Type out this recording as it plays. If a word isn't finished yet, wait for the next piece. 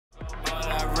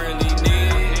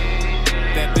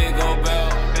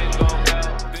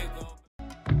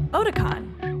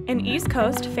Otakon, an East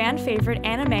Coast fan-favorite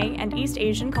anime and East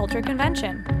Asian culture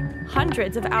convention.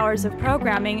 Hundreds of hours of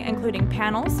programming including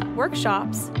panels,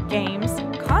 workshops, games,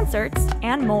 concerts,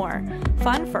 and more.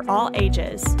 Fun for all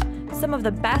ages. Some of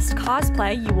the best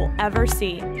cosplay you will ever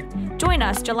see. Join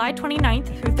us July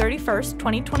 29th through 31st,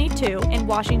 2022 in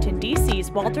Washington, D.C.'s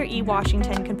Walter E.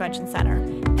 Washington Convention Center.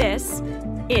 This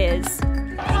is...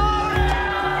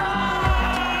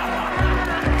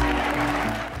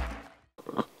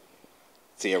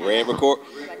 See a red record?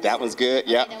 That one's good.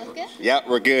 Yep. That was good? Yep,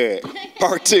 we're good.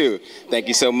 Part 2. Thank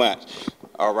you so much.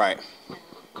 All right.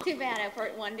 Too bad I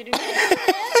part 1 to do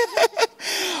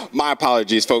My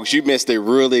apologies, folks. You missed a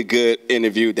really good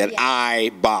interview that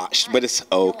I botched, but it's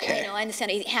okay. I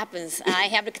understand it happens. I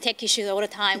have the tech issues all the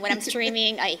time when I'm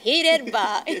streaming. I hate it,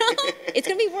 but it's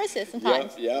going to be worth it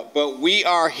sometimes. Yeah. But we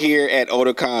are here at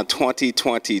Otakon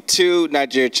 2022,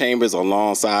 Nigeria Chambers,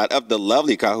 alongside of the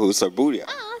lovely Kaho Shibuya.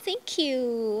 Oh, thank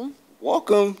you.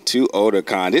 Welcome to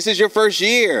Otakon. This is your first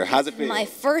year. How's it feel? My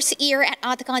first year at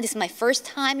Otakon. This is my first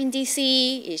time in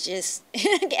DC. It's just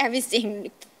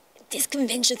everything. This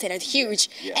convention center is huge,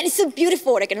 and it's so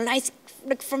beautiful. Like a nice,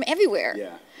 like from everywhere.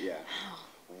 Yeah.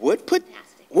 What put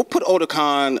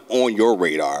Otakon on your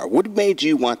radar? What made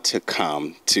you want to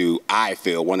come to, I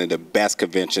feel, one of the best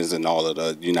conventions in all of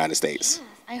the United States? Yes,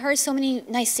 I heard so many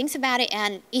nice things about it,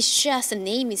 and it's just the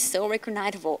name is so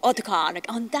recognizable. Otakon, like,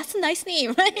 oh, that's a nice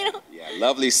name, right? Yeah,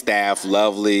 lovely staff,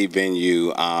 lovely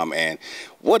venue, and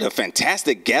what a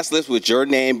fantastic guest list with your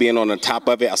name being on the top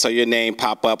of it. I saw your name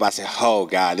pop up. I said, oh,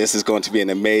 God, this is going to be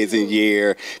an amazing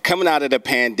year. Coming out of the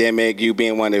pandemic, you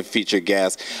being one of the featured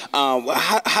guests.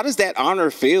 How does that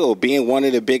honor feel, being one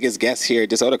of the biggest guests here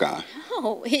at this Otakon?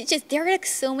 Oh, it's just, there are like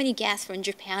so many guests from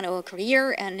Japan or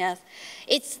Korea, and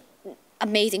it's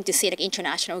amazing to see like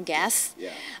international guests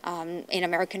in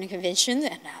American conventions.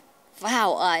 And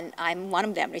wow, I'm one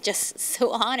of them. It's just so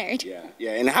honored.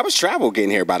 Yeah. And how was travel getting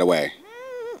here, by the way?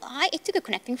 I took a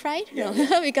connecting flight,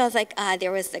 because like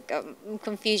there was like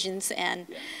confusions, and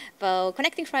but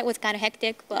connecting flight was kind of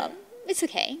hectic, but it's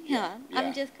okay.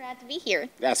 I'm just glad to be here.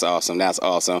 That's awesome. That's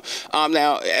awesome.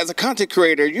 Now, as a content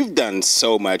creator, you've done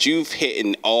so much. You've hit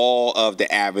in all of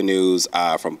the avenues,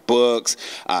 from books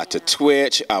to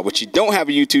Twitch, which you don't have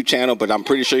a YouTube channel, but I'm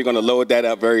pretty sure you're going to load that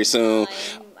up very soon.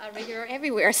 I'm a regular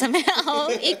everywhere somehow.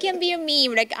 It can be a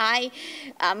meme. Like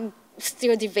I'm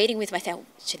still debating with myself,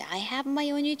 should I have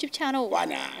my own YouTube channel? Why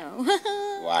not? No.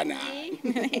 Why not?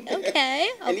 Okay.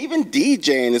 And even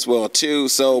DJing as well, too.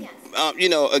 So,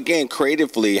 again,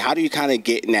 creatively, how do you kind of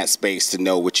get in that space to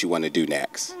know what you want to do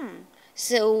next?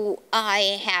 So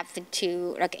I happened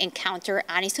to like encounter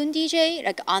Anison DJ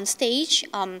like on stage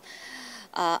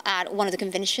at one of the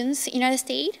conventions in the United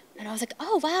States. And I was like,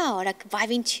 oh, wow, like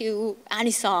vibing to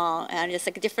Anison and just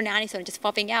like a different Anison just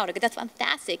popping out. Like, that's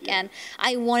fantastic. And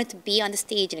I wanted to be on the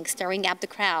stage and like, stirring up the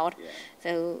crowd.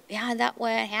 So, that's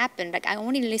what happened. Like, I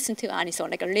only listened to Anison.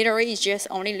 Like, I literally just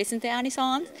only listened to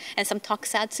Anison and some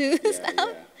tokusatsu stuff.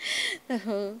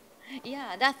 So,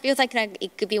 that feels like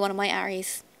it could be one of my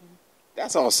areas.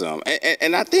 That's awesome.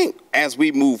 And I think as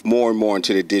we move more and more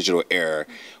into the digital era,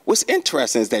 what's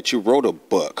interesting is that you wrote a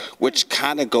book, which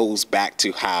kind of goes back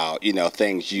to how,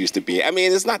 things used to be. I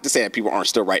mean, it's not to say that people aren't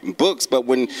still writing books, but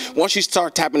once you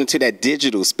start tapping into that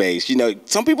digital space,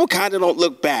 some people kind of don't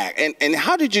look back. And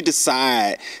how did you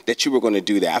decide that you were going to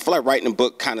do that? I feel like writing a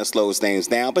book kind of slows things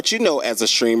down, but as a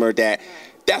streamer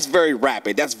that's very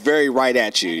rapid. That's very right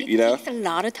at you, It takes a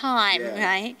lot of time,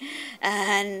 right?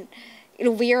 And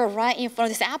we are right in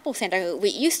front of this Apple Center. We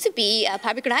used to be a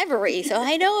public library, so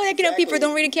I know people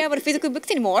don't really care about physical books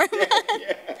anymore.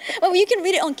 Well, you can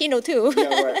read it on Kindle too.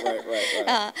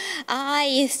 Right. I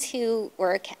used to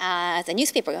work as a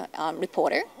newspaper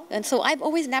reporter, and so I've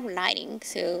always loved writing.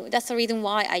 So that's the reason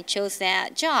why I chose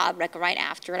that job, like right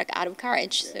after, like out of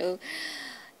college. So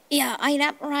I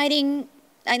love writing.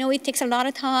 I know it takes a lot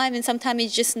of time, and sometimes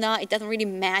it's just not, it doesn't really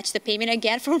match the payment I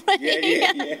get from writing.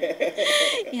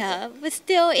 But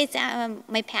still, it's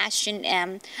my passion,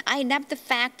 and I love the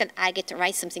fact that I get to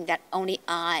write something that only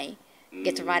I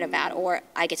get to write about, or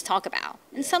I get to talk about.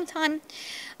 And sometimes,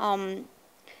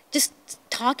 just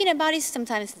talking about it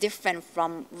sometimes different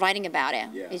from writing about it.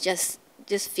 It just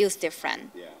feels different.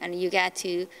 And you get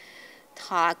to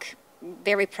talk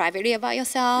very privately about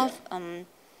yourself.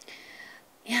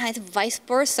 It's vice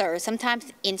versa.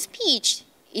 Sometimes in speech,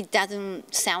 it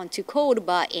doesn't sound too cold,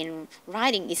 but in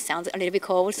writing, it sounds a little bit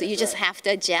cold, so you just have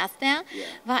to adjust that.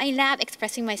 But I love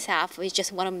expressing myself. It's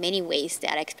just one of many ways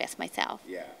that I express myself.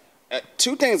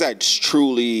 Two things I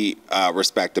truly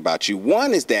respect about you.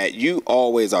 One is that you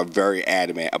always are very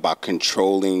adamant about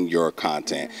controlling your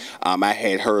content. I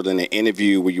had heard in an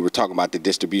interview where you were talking about the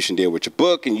distribution deal with your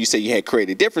book, and you said you had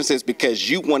created differences because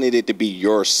you wanted it to be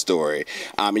your story.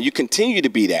 And you continue to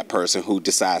be that person who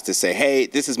decides to say, hey,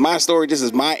 this is my story, this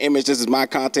is my image, this is my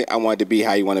content, I want it to be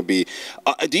how you want to be.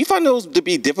 Do you find those to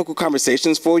be difficult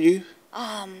conversations for you?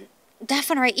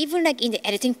 Definitely, even like in the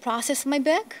editing process of my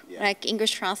book, like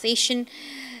English translation,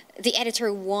 the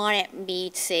editor wanted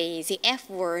me to say the F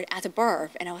word as a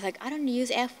verb, and I was like, I don't use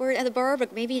F word as a verb,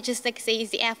 like maybe just like say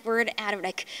the F word out of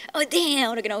like, oh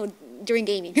damn, like, you know, during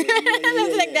gaming, like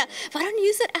that. But I don't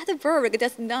use it as a verb, like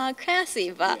that's not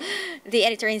classy. But the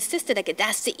editor insisted like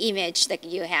that's the image like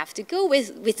you have to go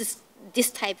with this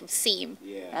type of theme.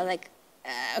 I was like,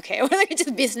 okay, or like it's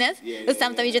just business. So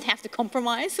sometimes you just have to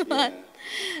compromise. But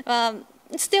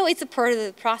still, it's a part of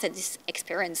the process, this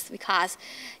experience, because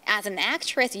as an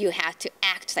actress, you have to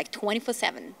act like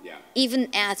 24/7. Even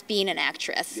as being an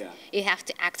actress, you have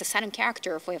to act a certain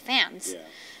character for your fans.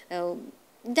 So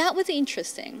that was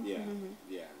interesting.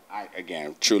 I,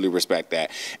 again, truly respect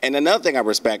that. And another thing I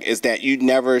respect is that you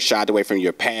never shied away from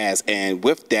your past. And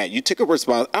with that, you took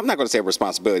a I'm not going to say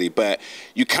responsibility, but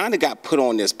you kind of got put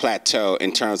on this plateau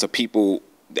in terms of people,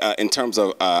 in terms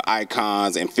of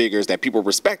icons and figures that people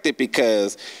respected,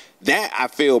 because that, I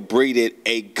feel, breeded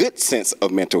a good sense of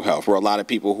mental health, where a lot of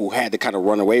people who had to kind of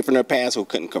run away from their past, who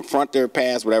couldn't confront their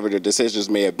past, whatever their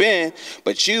decisions may have been.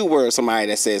 But you were somebody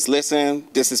that says, listen,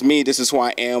 this is me, this is who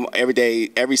I am every day,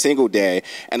 every single day.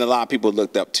 And a lot of people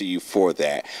looked up to you for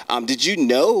that. Did you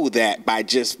know that by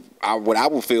just what I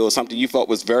would feel something you felt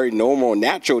was very normal and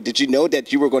natural, did you know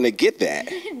that you were going to get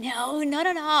that? No, not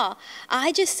at all.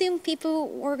 I just assumed people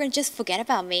were going to just forget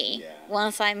about me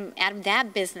once I'm out of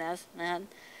that business. And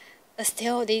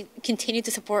still, they continue to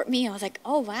support me. I was like,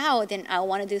 oh, wow, then I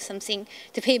want to do something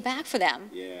to pay back for them.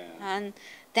 And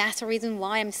that's the reason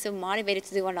why I'm so motivated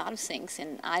to do a lot of things.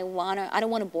 And I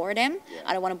don't want to bore them.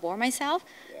 I don't want to bore myself.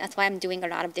 That's why I'm doing a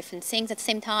lot of different things at the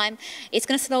same time. It's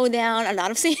going to slow down a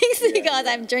lot of things because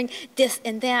I'm doing this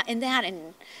and that and that.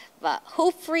 But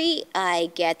hopefully, I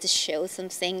get to show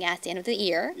something at the end of the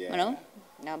year, you know,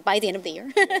 by the end of the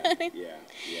year.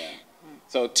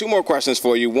 So two more questions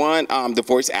for you. One, the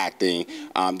voice acting.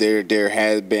 There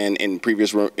has been in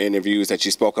previous interviews that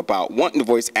you spoke about wanting to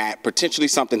voice act, potentially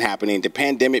something happening, the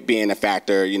pandemic being a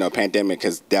factor. You know, pandemic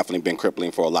has definitely been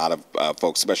crippling for a lot of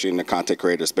folks, especially in the content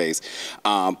creator space.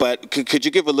 But could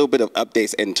you give a little bit of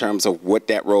updates in terms of what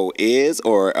that role is,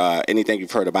 or anything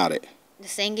you've heard about it? The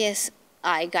thing is,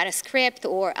 I got a script,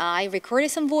 or I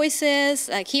recorded some voices,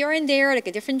 like here and there, like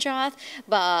a different job,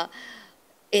 but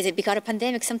is it because of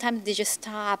pandemic? Sometimes they just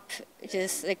stop,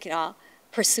 just like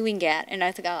pursuing it, and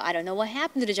I think, oh, I don't know what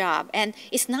happened to the job. And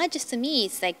it's not just to me;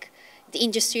 it's like the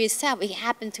industry itself. It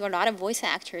happened to a lot of voice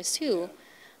actors too.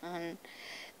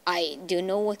 I do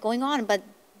know what's going on, but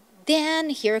then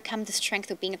here comes the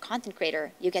strength of being a content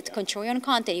creator. You get to control your own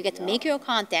content. You get to make your own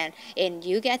content, and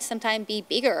you get to sometimes be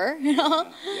bigger, you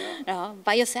know,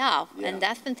 by yourself, and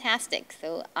that's fantastic.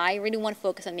 So I really want to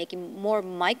focus on making more of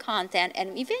my content,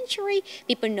 and eventually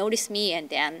people notice me,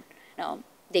 and then, you know,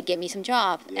 they give me some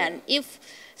job. And if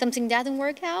something doesn't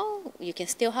work out, you can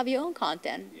still have your own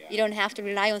content. You don't have to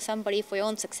rely on somebody for your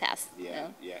own success.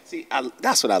 See,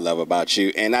 that's what I love about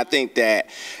you, and I think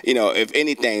that, you know, if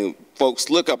anything,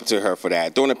 folks look up to her for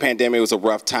that. During the pandemic, it was a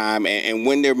rough time, and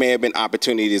when there may have been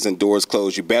opportunities and doors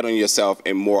closed, you bet on yourself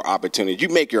and more opportunities. You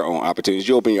make your own opportunities.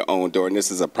 You open your own door, and this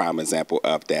is a prime example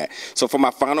of that. So for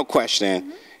my final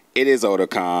question, it is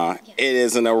Otakon. It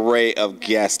is an array of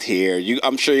guests here.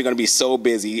 I'm sure you're going to be so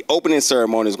busy. Opening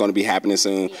ceremony is going to be happening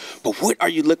soon. But what are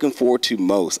you looking forward to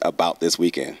most about this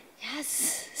weekend?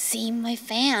 Seeing my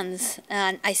fans.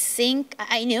 And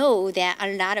I know that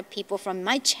a lot of people from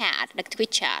my chat, like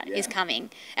Twitch chat, is coming.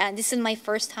 And this is my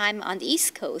first time on the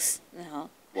East Coast.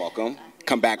 Welcome.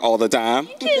 Come back all the time.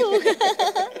 Thank you.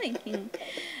 Thank you.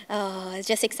 Oh, it's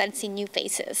just excited to see new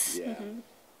faces.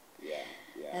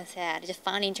 That's it. Just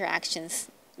fun interactions.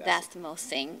 That's the most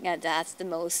thing. That's the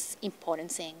most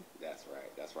important thing. That's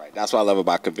right. That's right. That's what I love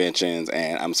about conventions,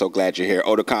 and I'm so glad you're here.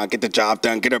 Otakon, get the job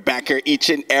done. Get her back here each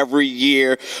and every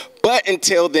year. But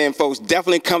until then, folks,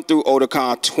 definitely come through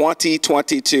Otakon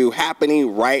 2022,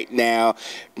 happening right now.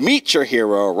 Meet your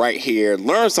hero right here.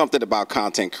 Learn something about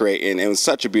content creating. It was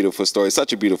such a beautiful story,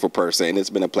 such a beautiful person, and it's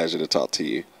been a pleasure to talk to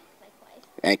you. Likewise.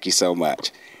 Thank you so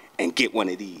much. And get one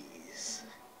of these.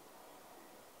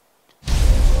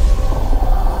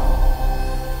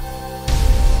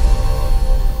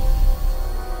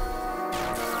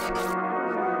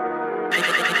 I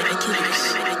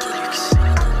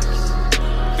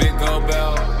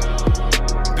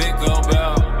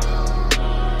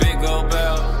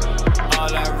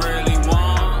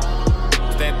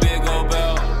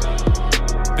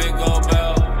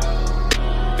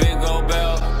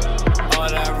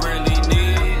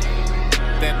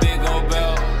that big